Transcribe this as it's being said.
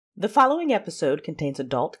The following episode contains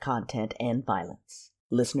adult content and violence.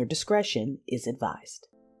 Listener discretion is advised.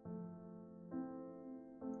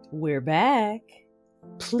 We're back.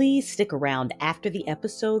 Please stick around after the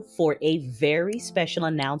episode for a very special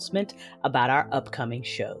announcement about our upcoming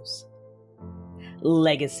shows.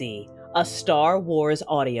 Legacy, a Star Wars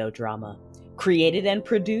audio drama, created and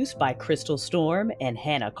produced by Crystal Storm and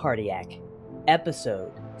Hannah Cardiac.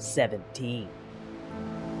 Episode 17.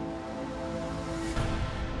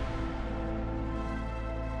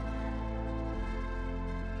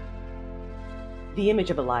 The image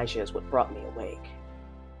of Elijah is what brought me awake.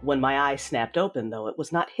 When my eyes snapped open, though, it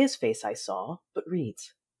was not his face I saw, but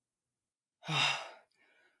Reed's.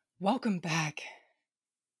 Welcome back.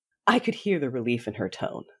 I could hear the relief in her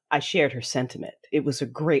tone. I shared her sentiment. It was a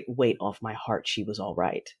great weight off my heart she was all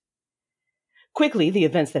right. Quickly, the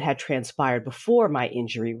events that had transpired before my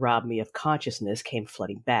injury robbed me of consciousness came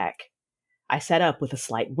flooding back. I sat up with a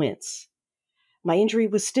slight wince. My injury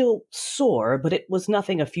was still sore, but it was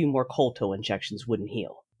nothing a few more Colto injections wouldn't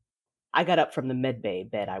heal. I got up from the medbay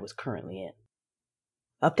bed I was currently in.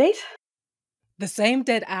 Update? The same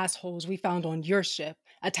dead assholes we found on your ship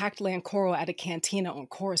attacked Lancoro at a cantina on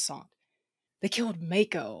Coruscant. They killed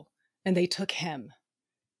Mako, and they took him.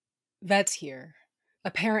 Vet's here.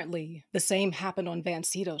 Apparently, the same happened on Van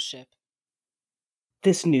Cito's ship.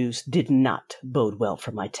 This news did not bode well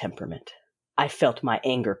for my temperament. I felt my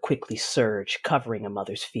anger quickly surge, covering a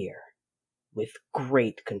mother's fear. With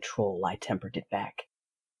great control, I tempered it back.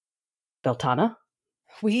 Beltana?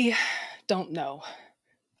 We don't know.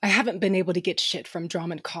 I haven't been able to get shit from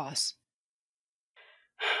Drummond Koss.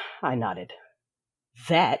 I nodded.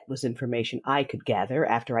 That was information I could gather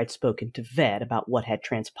after I'd spoken to Ved about what had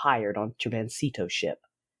transpired on Van Cito's ship.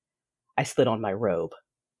 I slid on my robe.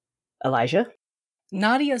 Elijah?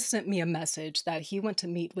 Nadia sent me a message that he went to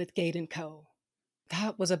meet with Gade & Co.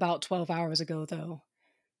 That was about 12 hours ago, though.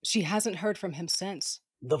 She hasn't heard from him since.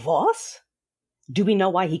 The Voss? Do we know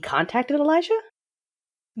why he contacted Elijah?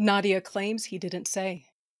 Nadia claims he didn't say.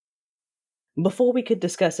 Before we could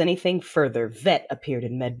discuss anything further, Vet appeared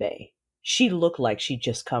in medbay. She looked like she'd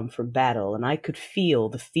just come from battle, and I could feel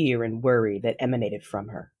the fear and worry that emanated from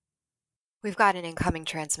her. We've got an incoming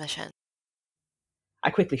transmission. I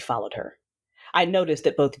quickly followed her. I noticed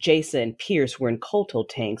that both Jason and Pierce were in Colto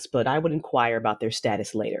tanks, but I would inquire about their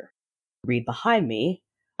status later. Reed behind me,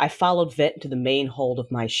 I followed Vet into the main hold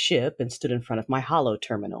of my ship and stood in front of my holo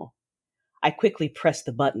terminal. I quickly pressed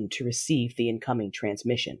the button to receive the incoming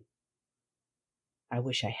transmission. I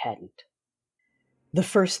wish I hadn't. The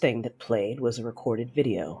first thing that played was a recorded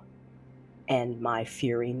video, and my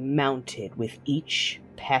fury mounted with each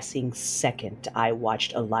passing second I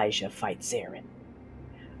watched Elijah fight Zarin.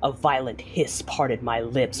 A violent hiss parted my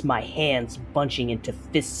lips, my hands bunching into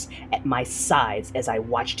fists at my sides as I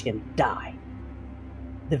watched him die.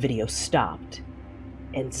 The video stopped,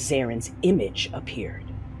 and Zarin's image appeared.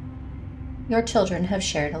 Your children have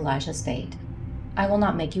shared Elijah's fate. I will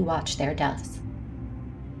not make you watch their deaths.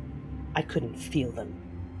 I couldn't feel them.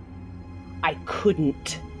 I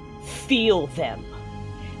couldn't feel them.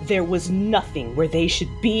 There was nothing where they should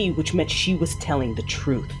be, which meant she was telling the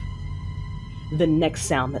truth. The next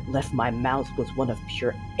sound that left my mouth was one of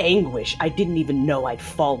pure anguish. I didn't even know I'd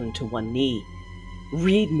fallen to one knee.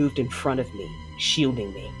 Reed moved in front of me,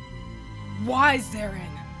 shielding me. Why, Zarin?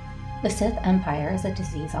 The Sith Empire is a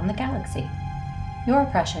disease on the galaxy. Your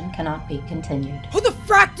oppression cannot be continued. Who the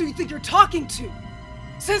frack do you think you're talking to?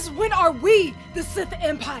 Since when are we the Sith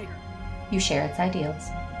Empire? You share its ideals.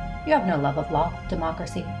 You have no love of law,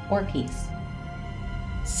 democracy, or peace.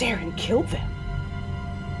 Zarin killed them.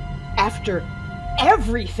 After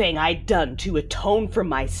everything I'd done to atone for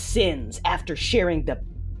my sins, after sharing the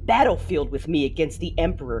battlefield with me against the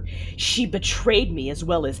Emperor, she betrayed me as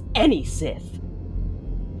well as any Sith.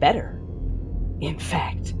 Better, in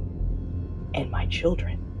fact. And my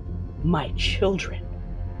children,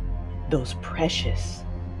 those precious,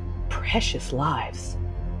 precious lives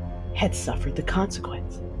had suffered the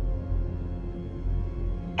consequence.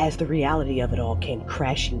 As the reality of it all came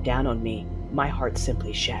crashing down on me, my heart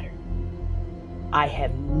simply shattered. I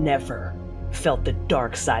have never felt the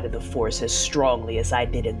dark side of the Force as strongly as I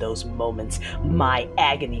did in those moments, my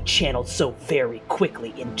agony channeled so very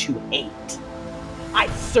quickly into hate. I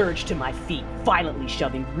surged to my feet, violently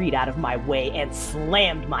shoving Reed out of my way, and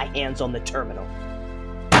slammed my hands on the terminal.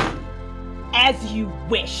 As you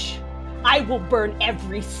wish. I will burn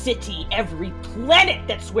every city, every planet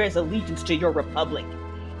that swears allegiance to your republic.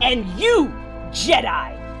 And you,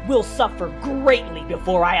 Jedi, will suffer greatly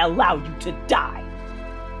before I allow you to die.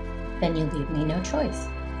 Then you leave me no choice.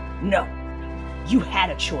 No, you had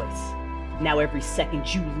a choice. Now every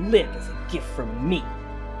second you live is a gift from me.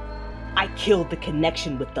 I killed the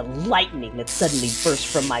connection with the lightning that suddenly burst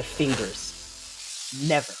from my fingers.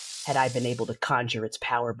 Never had I been able to conjure its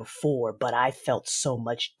power before, but I felt so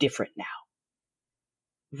much different now.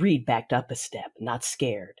 Reed backed up a step, not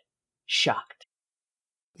scared, shocked.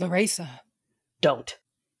 Laresa. Don't.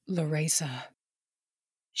 Laresa.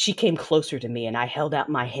 She came closer to me and I held out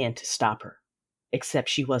my hand to stop her, except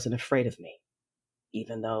she wasn't afraid of me,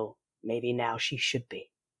 even though maybe now she should be.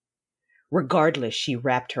 Regardless, she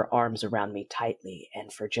wrapped her arms around me tightly,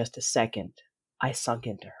 and for just a second, I sunk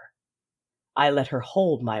into her. I let her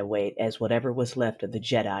hold my weight as whatever was left of the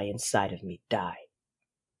Jedi inside of me died.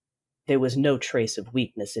 There was no trace of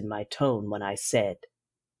weakness in my tone when I said,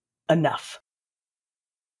 "Enough."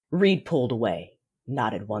 Reed pulled away,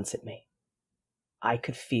 nodded once at me. I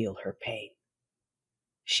could feel her pain.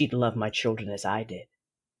 She'd loved my children as I did,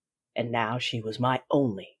 and now she was my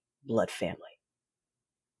only blood family.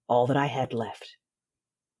 All that I had left.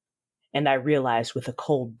 And I realized with a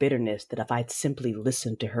cold bitterness that if I'd simply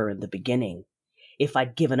listened to her in the beginning, if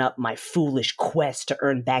I'd given up my foolish quest to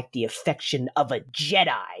earn back the affection of a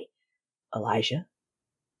Jedi, Elijah,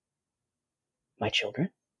 my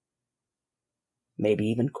children, maybe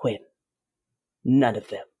even Quinn, none of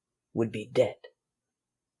them would be dead.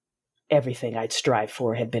 Everything I'd strived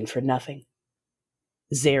for had been for nothing.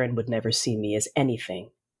 Zarin would never see me as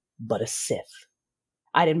anything but a Sith.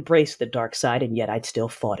 I'd embraced the dark side, and yet I'd still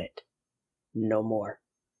fought it. No more.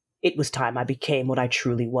 It was time I became what I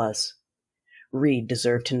truly was. Reed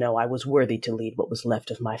deserved to know I was worthy to lead what was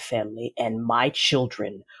left of my family, and my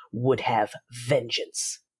children would have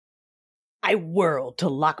vengeance. I whirled to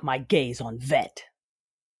lock my gaze on Vet.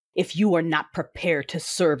 If you are not prepared to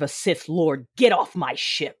serve a Sith Lord, get off my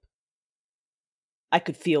ship. I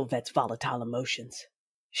could feel Vet's volatile emotions.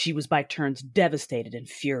 She was by turns devastated and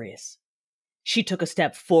furious. She took a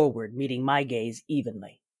step forward, meeting my gaze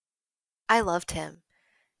evenly. I loved him.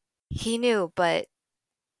 He knew, but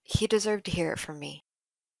he deserved to hear it from me.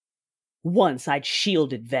 Once I'd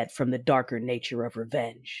shielded Vet from the darker nature of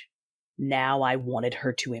revenge. Now I wanted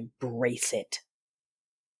her to embrace it.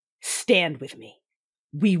 Stand with me.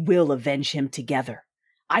 We will avenge him together.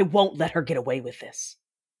 I won't let her get away with this.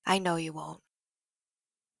 I know you won't.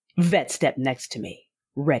 Vet stepped next to me,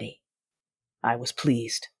 ready. I was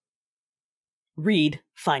pleased. Reed,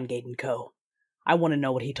 Feingate & Co. I want to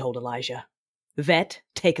know what he told Elijah. Vet,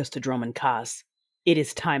 take us to Dromund Kaas. It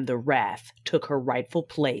is time the Wrath took her rightful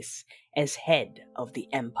place as head of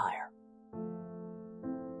the Empire.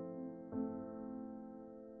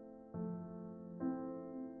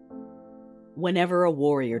 Whenever a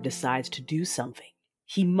warrior decides to do something,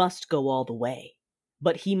 he must go all the way,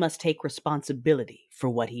 but he must take responsibility for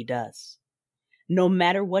what he does. No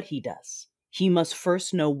matter what he does, he must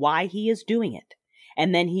first know why he is doing it,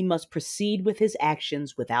 and then he must proceed with his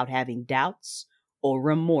actions without having doubts or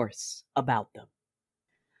remorse about them.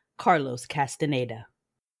 Carlos Castaneda.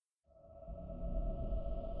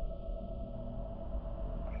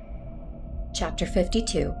 Chapter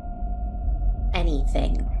 52.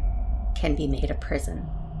 Anything can be made a prison.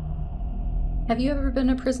 Have you ever been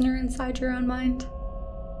a prisoner inside your own mind?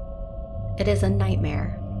 It is a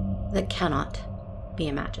nightmare that cannot be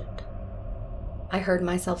imagined. I heard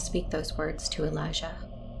myself speak those words to Elijah.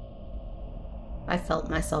 I felt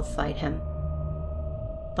myself fight him,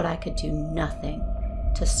 but I could do nothing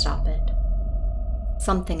to stop it.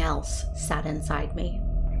 Something else sat inside me,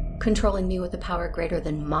 controlling me with a power greater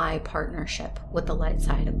than my partnership with the light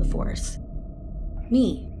side of the Force.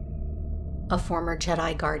 Me, a former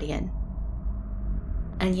Jedi Guardian.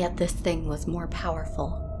 And yet this thing was more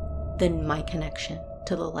powerful than my connection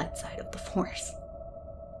to the light side of the Force.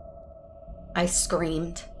 I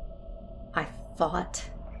screamed. I fought.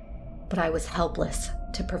 But I was helpless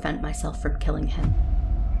to prevent myself from killing him.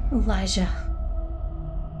 Elijah.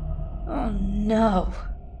 Oh no.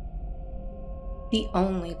 The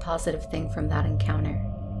only positive thing from that encounter,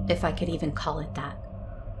 if I could even call it that,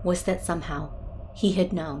 was that somehow he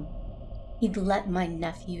had known. He'd let my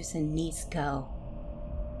nephews and niece go.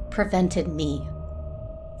 Prevented me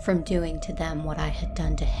from doing to them what I had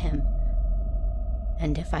done to him.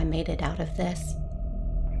 And if I made it out of this,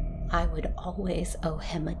 I would always owe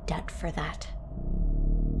him a debt for that.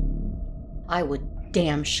 I would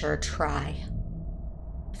damn sure try.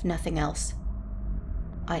 If nothing else,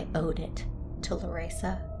 I owed it to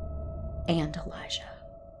Laresa and Elijah.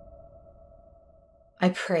 I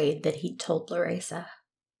prayed that he'd told Laresa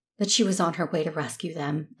that she was on her way to rescue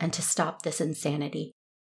them and to stop this insanity.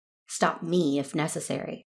 Stop me if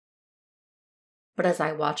necessary. But as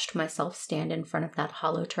I watched myself stand in front of that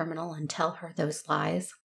hollow terminal and tell her those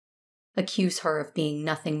lies, accuse her of being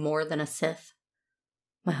nothing more than a Sith.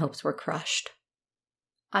 My hopes were crushed.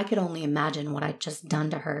 I could only imagine what I'd just done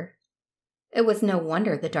to her. It was no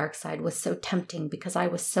wonder the dark side was so tempting because I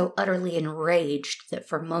was so utterly enraged that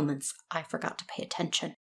for moments I forgot to pay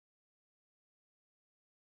attention.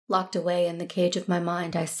 Locked away in the cage of my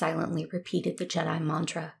mind, I silently repeated the Jedi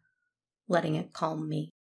mantra, letting it calm me.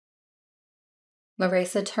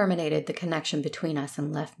 Laresa terminated the connection between us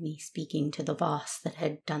and left me speaking to the Voss that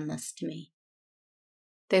had done this to me.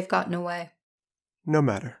 They've gotten away. No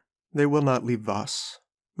matter. They will not leave Voss.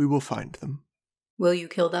 We will find them. Will you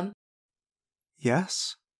kill them?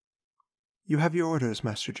 Yes. You have your orders,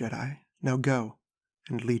 Master Jedi. Now go,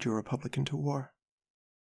 and lead your Republic into war.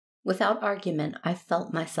 Without argument, I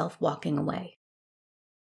felt myself walking away.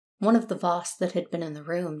 One of the Voss that had been in the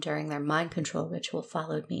room during their mind control ritual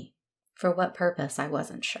followed me. For what purpose, I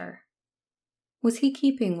wasn't sure. Was he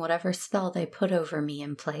keeping whatever spell they put over me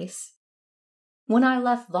in place? When I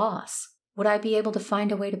left Voss, would I be able to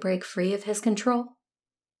find a way to break free of his control?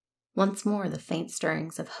 Once more, the faint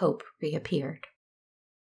stirrings of hope reappeared.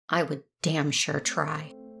 I would damn sure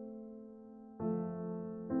try.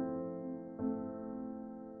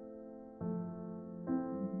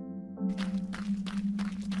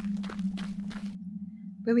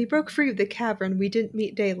 When we broke free of the cavern, we didn't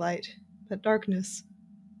meet daylight, but darkness.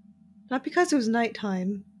 Not because it was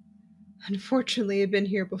nighttime. Unfortunately, it had been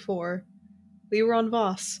here before. We were on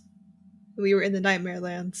Voss. We were in the Nightmare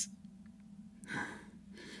Lands.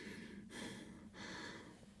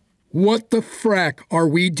 What the frack are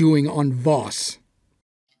we doing on Voss?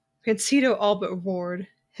 Rancido all but roared,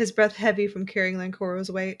 his breath heavy from carrying Lancoro's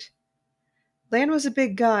weight. Lan was a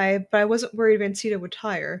big guy, but I wasn't worried Rancido would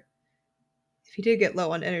tire. If he did get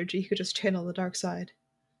low on energy, he could just channel the dark side.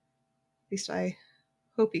 At least I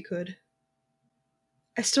hope he could.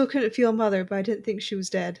 I still couldn't feel Mother, but I didn't think she was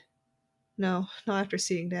dead. No, not after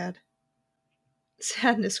seeing Dad.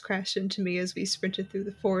 Sadness crashed into me as we sprinted through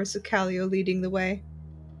the forest with Callio leading the way.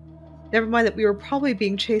 Never mind that we were probably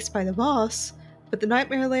being chased by the Voss, but the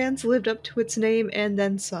Nightmare Lands lived up to its name and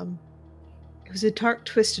then some. It was a dark,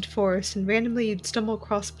 twisted forest, and randomly you'd stumble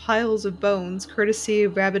across piles of bones, courtesy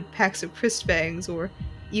of rabid packs of Christfangs, or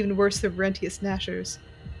even worse, the Rentius Gnashers.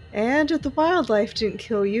 And if the wildlife didn't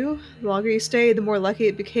kill you, the longer you stayed, the more likely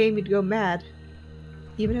it became you'd go mad.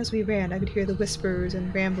 Even as we ran, I could hear the whispers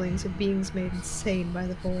and ramblings of beings made insane by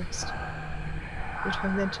the forest. Their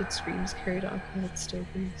tormented screams carried on in the still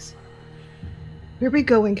breeze. Where are we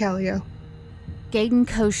going, Callio? Gaiden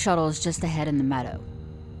Co. shuttle is just ahead in the meadow.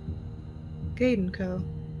 Gaiden Co.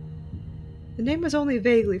 The name was only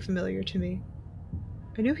vaguely familiar to me.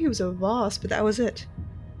 I knew he was a Voss, but that was it.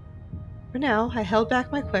 For now, I held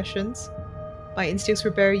back my questions. My instincts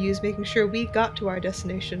were better used making sure we got to our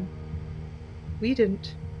destination. We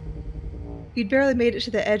didn't. We'd barely made it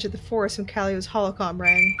to the edge of the forest when Callio's holocom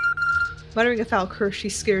rang. Muttering a foul curse, she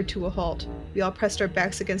scared to a halt. We all pressed our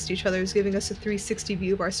backs against each other's, giving us a 360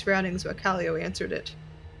 view of our surroundings while Callio answered it.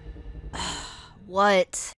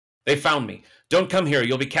 What? They found me. Don't come here,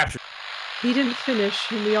 you'll be captured. He didn't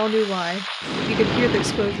finish, and we all knew why. We could hear the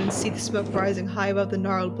explosions, see the smoke rising high above the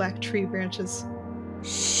gnarled black tree branches.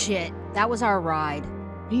 Shit, that was our ride.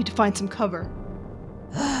 We need to find some cover.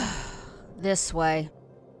 This way.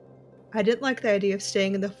 I didn't like the idea of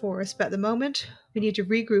staying in the forest, but at the moment, we need to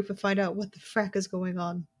regroup and find out what the frack is going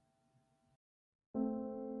on.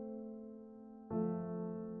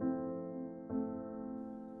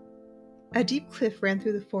 A deep cliff ran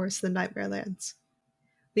through the forest of the Nightmare Lands.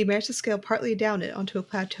 We managed to scale partly down it onto a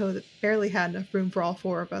plateau that barely had enough room for all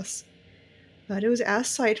four of us. But it was out of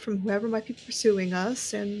sight from whoever might be pursuing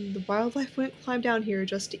us, and the wildlife wouldn't climb down here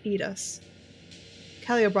just to eat us.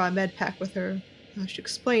 Callio brought a med pack with her. As she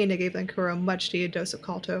explained, it gave Lancoro a much-needed dose of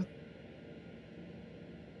Kalto.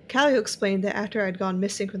 Callio explained that after I'd gone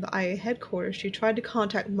missing from the IA headquarters, she tried to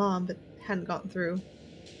contact Mom, but hadn't gotten through.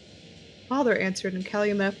 Father answered, and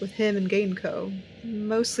Callio met up with him and Gaiden Co.,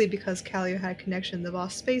 mostly because Callio had a connection to the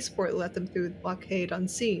Voss spaceport that let them through the blockade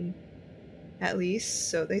unseen. At least,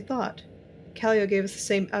 so they thought. Callio gave us the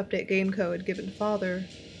same update Gaiden Co. had given Father.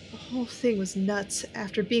 The whole thing was nuts.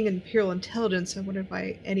 After being in Imperial intelligence, I wondered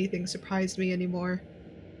why anything surprised me anymore.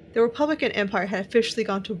 The Republic and Empire had officially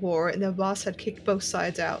gone to war, and the Voss had kicked both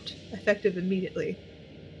sides out, effective immediately.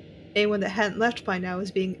 Anyone that hadn't left by now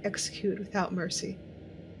was being executed without mercy.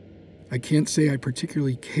 I can't say I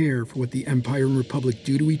particularly care for what the Empire and Republic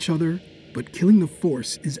do to each other, but killing the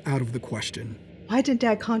Force is out of the question. Why didn't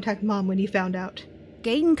Dad contact Mom when he found out?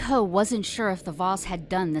 Gaiden Co. wasn't sure if the Voss had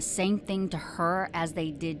done the same thing to her as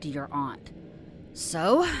they did to your aunt.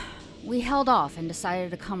 So, we held off and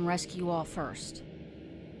decided to come rescue you all first.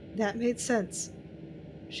 That made sense.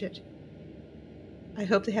 Shit. I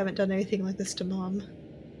hope they haven't done anything like this to Mom.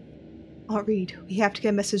 Aunt Reide, we have to get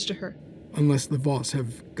a message to her. Unless the Voss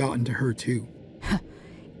have gotten to her too.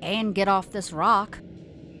 And get off this rock.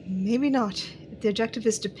 Maybe not. If the objective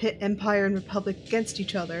is to pit Empire and Republic against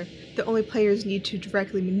each other, the only players need to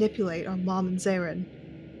directly manipulate are Mom and Zarin.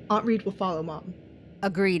 Aunt Reide will follow Mom.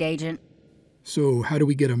 Agreed, Agent. So how do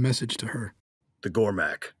we get a message to her? The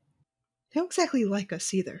Gormak. They don't exactly like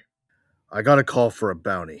us either. I got a call for a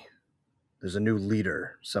bounty. There's a new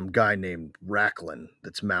leader, some guy named Daklan,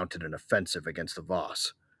 that's mounted an offensive against the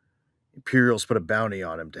Voss. Imperials put a bounty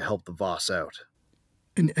on him to help the Voss out.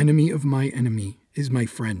 An enemy of my enemy is my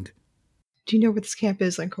friend. Do you know where this camp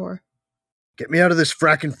is, Lancor? Get me out of this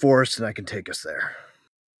fracking forest and I can take us there.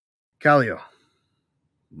 Callio,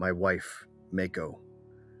 my wife, Mako.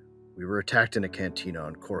 We were attacked in a cantina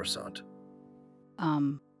on Coruscant.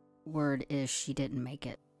 Word is she didn't make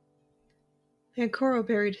it. Lancoro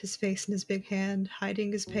buried his face in his big hand,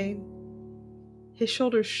 hiding his pain. His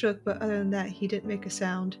shoulders shook, but other than that, he didn't make a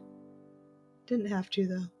sound. Didn't have to,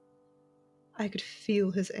 though. I could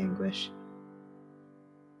feel his anguish.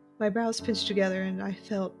 My brows pinched together, and I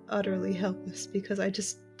felt utterly helpless because I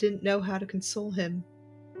just didn't know how to console him.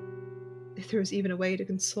 If there was even a way to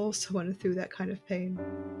console someone through that kind of pain.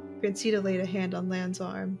 Francita laid a hand on Lan's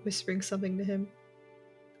arm, whispering something to him.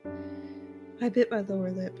 I bit my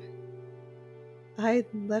lower lip. I had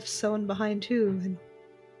left someone behind too, and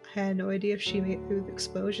I had no idea if she made it through the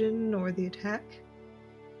explosion or the attack.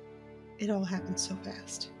 It all happened so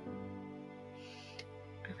fast.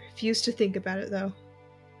 I refused to think about it, though.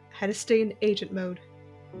 I had to stay in agent mode.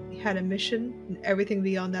 We had a mission, and everything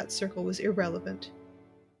beyond that circle was irrelevant.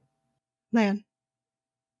 Lan,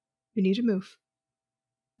 we need to move.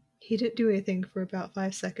 He didn't do anything for about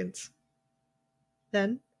 5 seconds.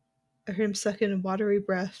 Then, I heard him suck in a watery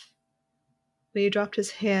breath. When he dropped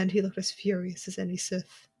his hand, he looked as furious as any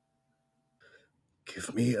Sith.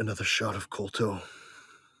 Give me another shot of Kolto,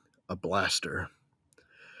 a blaster,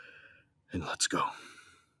 and let's go.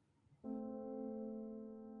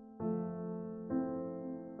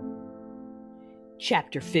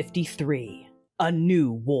 Chapter 53, A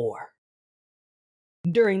New War.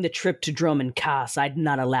 During the trip to Dromund Kaas, I'd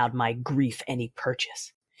not allowed my grief any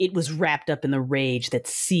purchase. It was wrapped up in the rage that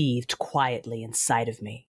seethed quietly inside of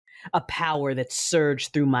me. A power that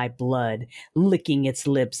surged through my blood, licking its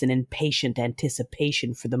lips in impatient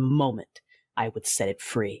anticipation for the moment I would set it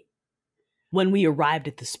free. When we arrived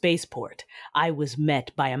at the spaceport, I was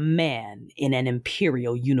met by a man in an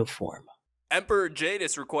Imperial uniform. Emperor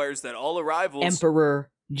Jadis requires that all arrivals...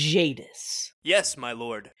 Emperor Jadis. Yes, my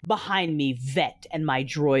lord. Behind me, Vet and my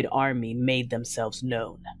droid army made themselves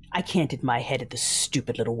known. I canted my head at the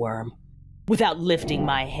stupid little worm. Without lifting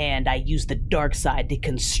my hand, I used the dark side to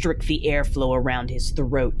constrict the airflow around his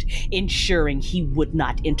throat, ensuring he would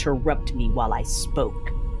not interrupt me while I spoke.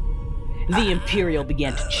 The Imperial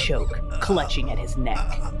began to choke, clutching at his neck.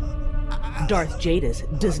 Darth Jadis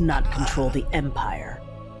does not control the Empire.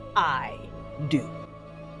 I do.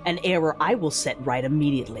 An error I will set right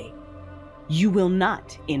immediately. You will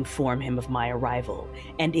not inform him of my arrival,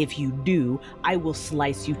 and if you do, I will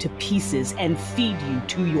slice you to pieces and feed you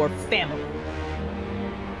to your family.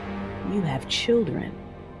 You have children,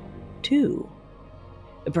 too.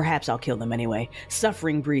 Perhaps I'll kill them anyway.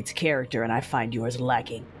 Suffering breeds character, and I find yours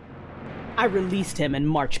lacking. I released him and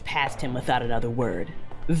marched past him without another word.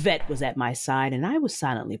 Vet was at my side, and I was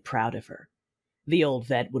silently proud of her. The old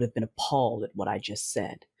Vet would have been appalled at what I just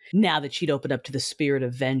said. Now that she'd opened up to the spirit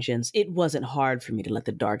of vengeance, it wasn't hard for me to let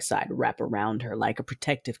the dark side wrap around her like a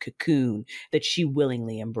protective cocoon that she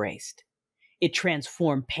willingly embraced. It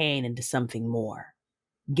transformed pain into something more,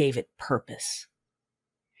 gave it purpose.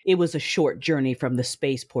 It was a short journey from the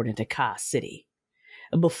spaceport into Kaas City.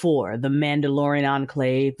 Before, the Mandalorian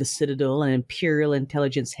Enclave, the Citadel, and Imperial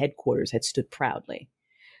Intelligence Headquarters had stood proudly.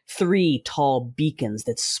 3 tall beacons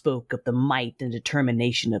that spoke of the might and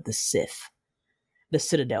determination of the Sith. The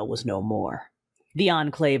Citadel was no more. The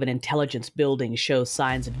Enclave and Intelligence buildings show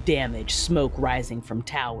signs of damage, smoke rising from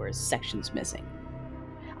towers, sections missing.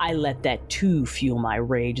 I let that too fuel my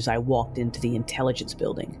rage as I walked into the Intelligence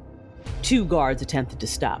building. 2 guards attempted to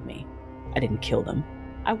stop me. I didn't kill them.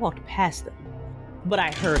 I walked past them. But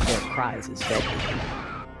I heard their cries as fed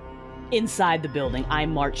me. Inside the building, I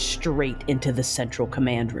marched straight into the central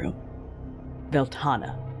command room.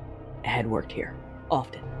 Veltana had worked here,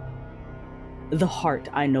 often. The heart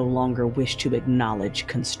I no longer wished to acknowledge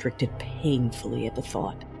constricted painfully at the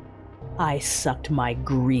thought. I sucked my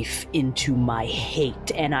grief into my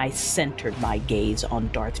hate, and I centered my gaze on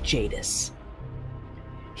Darth Jadis.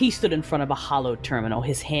 He stood in front of a hollow terminal,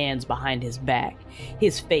 his hands behind his back,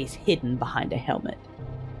 his face hidden behind a helmet.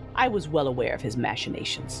 I was well aware of his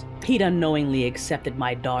machinations. He'd unknowingly accepted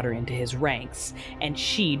my daughter into his ranks, and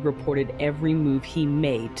she'd reported every move he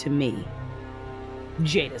made to me.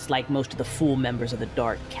 Jadis, like most of the full members of the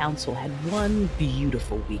Dark Council, had one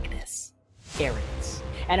beautiful weakness: arrogance,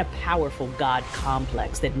 and a powerful god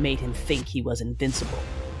complex that made him think he was invincible.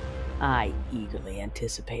 I eagerly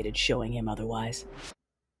anticipated showing him otherwise.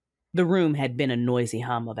 The room had been a noisy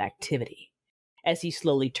hum of activity. As he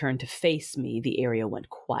slowly turned to face me, the area went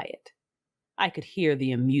quiet. I could hear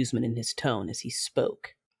the amusement in his tone as he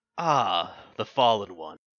spoke. Ah, the fallen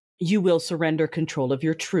one. You will surrender control of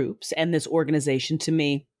your troops and this organization to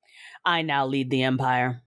me. I now lead the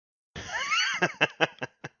Empire.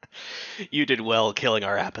 You did well killing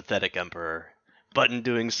our apathetic emperor, but in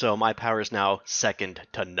doing so my power is now second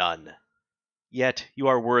to none. Yet you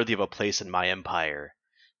are worthy of a place in my empire.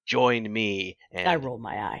 Join me and... I rolled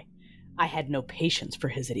my eye. I had no patience for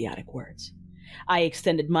his idiotic words. I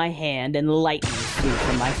extended my hand and lightning flew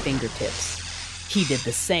from my fingertips. He did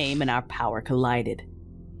the same and our power collided.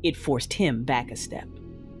 It forced him back a step.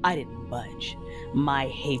 I didn't budge. My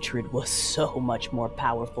hatred was so much more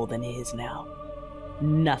powerful than his now.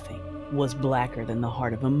 Nothing was blacker than the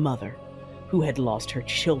heart of a mother who had lost her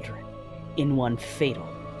children in one fatal,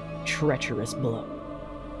 treacherous blow.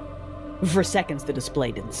 For seconds, the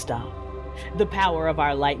display didn't stop. The power of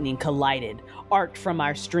our lightning collided, arced from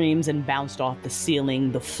our streams and bounced off the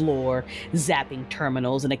ceiling, the floor, zapping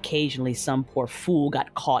terminals, and occasionally some poor fool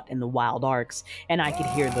got caught in the wild arcs, and I could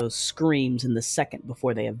hear those screams in the second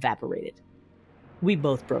before they evaporated. We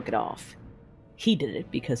both broke it off. He did it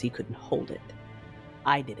because he couldn't hold it.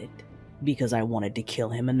 I did it because I wanted to kill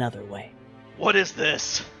him another way. What is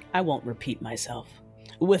this? I won't repeat myself.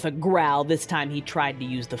 With a growl, this time he tried to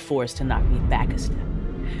use the force to knock me back a step.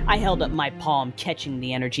 I held up my palm, catching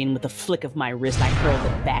the energy, and with a flick of my wrist, I hurled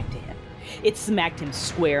it back to him. It smacked him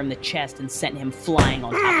square in the chest and sent him flying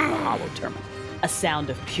on top of the hollow terminal. A sound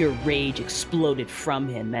of pure rage exploded from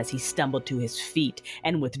him as he stumbled to his feet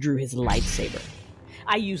and withdrew his lightsaber.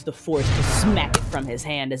 I used the force to smack it from his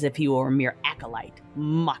hand as if he were a mere acolyte,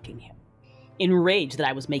 mocking him. Enraged that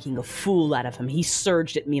I was making a fool out of him, he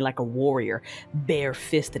surged at me like a warrior,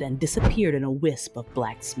 bare-fisted, and disappeared in a wisp of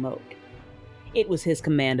black smoke. It was his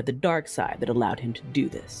command of the dark side that allowed him to do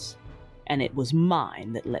this, and it was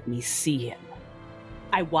mine that let me see him.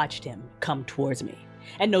 I watched him come towards me,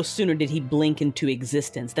 and no sooner did he blink into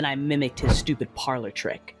existence than I mimicked his stupid parlor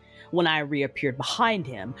trick. When I reappeared behind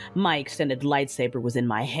him, my extended lightsaber was in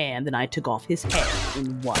my hand, and I took off his head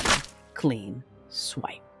in one clean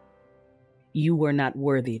swipe. You were not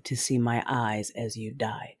worthy to see my eyes as you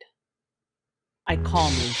died. I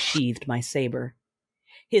calmly sheathed my saber.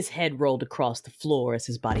 His head rolled across the floor as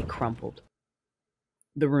his body crumpled.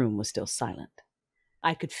 The room was still silent.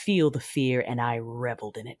 I could feel the fear, and I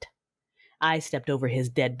reveled in it. I stepped over his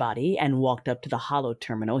dead body and walked up to the hollow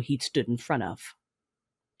terminal he'd stood in front of.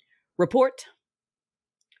 Report.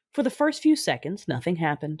 For the first few seconds, nothing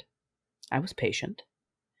happened. I was patient.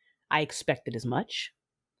 I expected as much.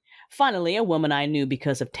 Finally, a woman I knew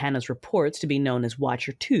because of Tana's reports to be known as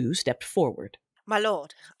Watcher 2 stepped forward. My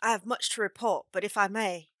lord, I have much to report, but if I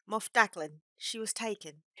may, Moff Daklan, she was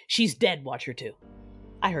taken. She's dead, Watcher 2.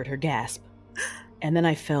 I heard her gasp. And then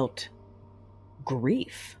I felt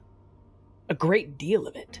grief. A great deal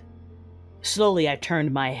of it. Slowly, I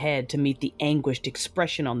turned my head to meet the anguished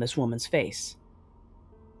expression on this woman's face.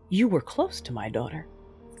 You were close to my daughter.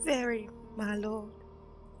 Very, my lord.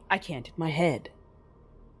 I canted my head.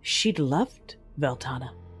 She'd loved Veltana.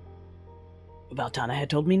 Veltana had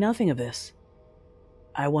told me nothing of this.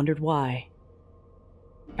 I wondered why.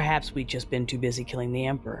 Perhaps we'd just been too busy killing the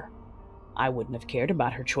Emperor. I wouldn't have cared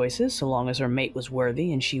about her choices so long as her mate was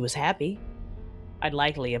worthy and she was happy. I'd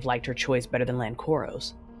likely have liked her choice better than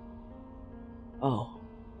Lancoro's. Oh,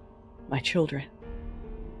 my children.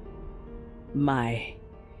 My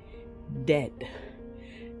dead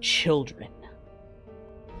children.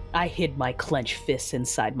 I hid my clenched fists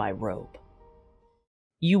inside my robe.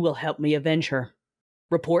 You will help me avenge her.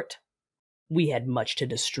 Report. We had much to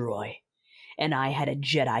destroy, and I had a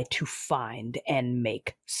Jedi to find and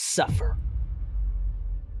make suffer.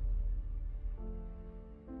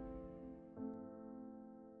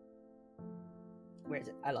 Where is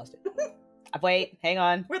it? I lost it. Wait, hang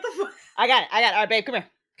on. Where the fuck? I got it. All right, babe, come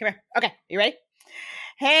here. Okay, you ready?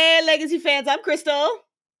 Hey, Legacy fans, I'm Crystal.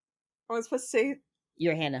 I was supposed to say...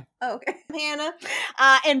 You're Hannah. Oh, okay. Hannah.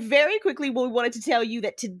 And very quickly, we wanted to tell you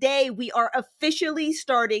that today we are officially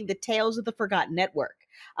starting the Tales of the Forgotten Network.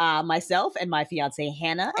 Myself and my fiance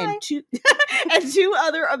Hannah and two and two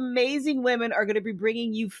other amazing women are going to be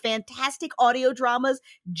bringing you fantastic audio dramas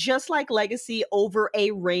just like Legacy over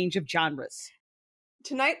a range of genres.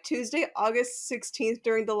 Tonight, Tuesday, August 16th,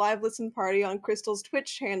 during the live listen party on Crystal's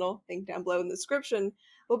Twitch channel, link down below in the description,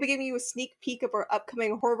 we'll be giving you a sneak peek of our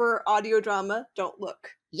upcoming horror audio drama, Don't Look.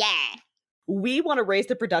 Yeah! We want to raise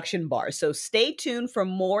the production bar, so stay tuned for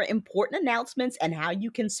more important announcements and how you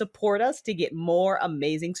can support us to get more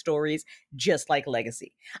amazing stories just like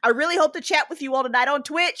Legacy. I really hope to chat with you all tonight on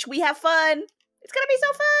Twitch. We have fun. It's going to be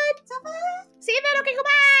so fun. So fun. See you then. Okay,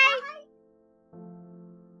 goodbye. Bye.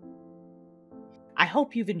 I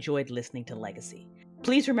hope you've enjoyed listening to Legacy.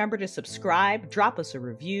 Please remember to subscribe, drop us a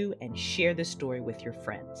review, and share this story with your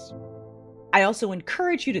friends. I also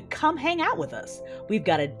encourage you to come hang out with us. We've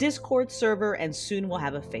got a Discord server and soon we'll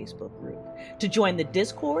have a Facebook group. To join the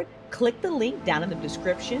Discord, click the link down in the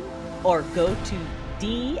description or go to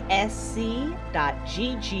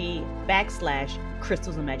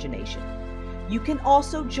dsc.gg/Crystal's Imagination. You can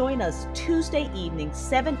also join us Tuesday evening,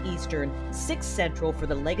 7 Eastern, 6 Central for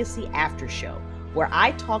the Legacy After Show, where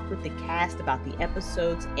I talk with the cast about the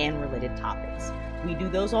episodes and related topics. We do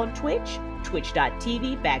those on Twitch,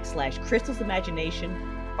 twitch.tv/Crystal's Imagination,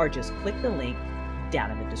 or just click the link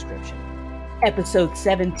down in the description. Episode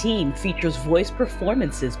 17 features voice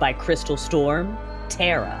performances by Crystal Storm,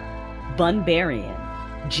 Tara, Bun Berrien,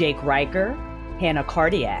 Jake Riker, Hannah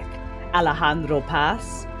Cardiac, Alejandro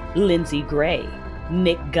Paz, Lindsay Gray,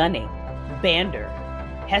 Nick Gunning, Bander,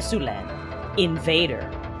 Hesulen, Invader,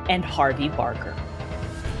 and Harvey Barker.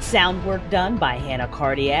 Sound work done by Hannah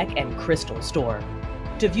Cardiac and Crystal Storm.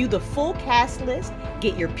 To view the full cast list,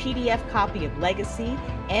 get your PDF copy of Legacy,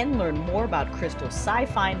 and learn more about Crystal's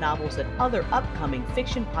sci-fi novels and other upcoming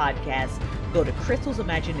fiction podcasts, go to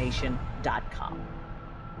crystalsimagination.com.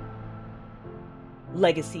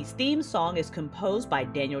 Legacy's theme song is composed by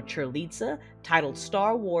Daniel Churlitza, titled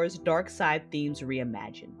Star Wars Dark Side Themes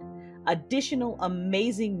Reimagined. Additional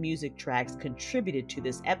amazing music tracks contributed to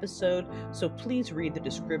this episode, so please read the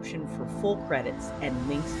description for full credits and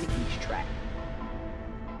links to each track.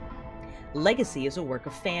 Legacy is a work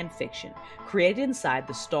of fan fiction, created inside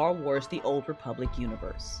the Star Wars The Old Republic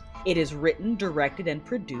universe. It is written, directed, and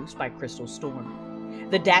produced by Crystal Storm.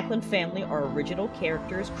 The Daklan family are original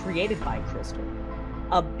characters created by Crystal.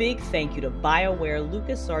 A big thank you to BioWare,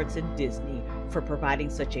 LucasArts, and Disney for providing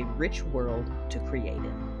such a rich world to create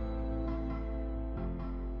in.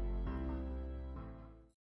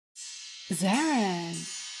 Zarin,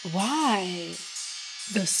 why?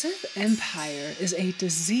 The Sith Empire is a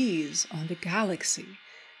disease on the galaxy.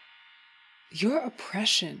 Your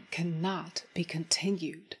oppression cannot be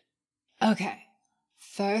continued. Okay,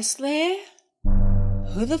 firstly,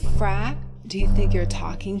 who the frack do you think you're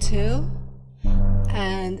talking to?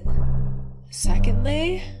 And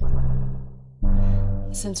secondly,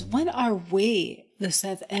 since when are we the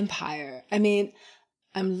Sith Empire? I mean,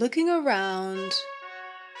 I'm looking around,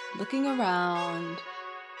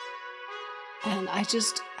 and I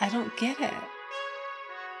don't get it.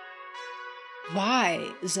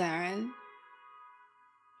 Why, Zarin?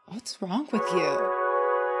 What's wrong with you?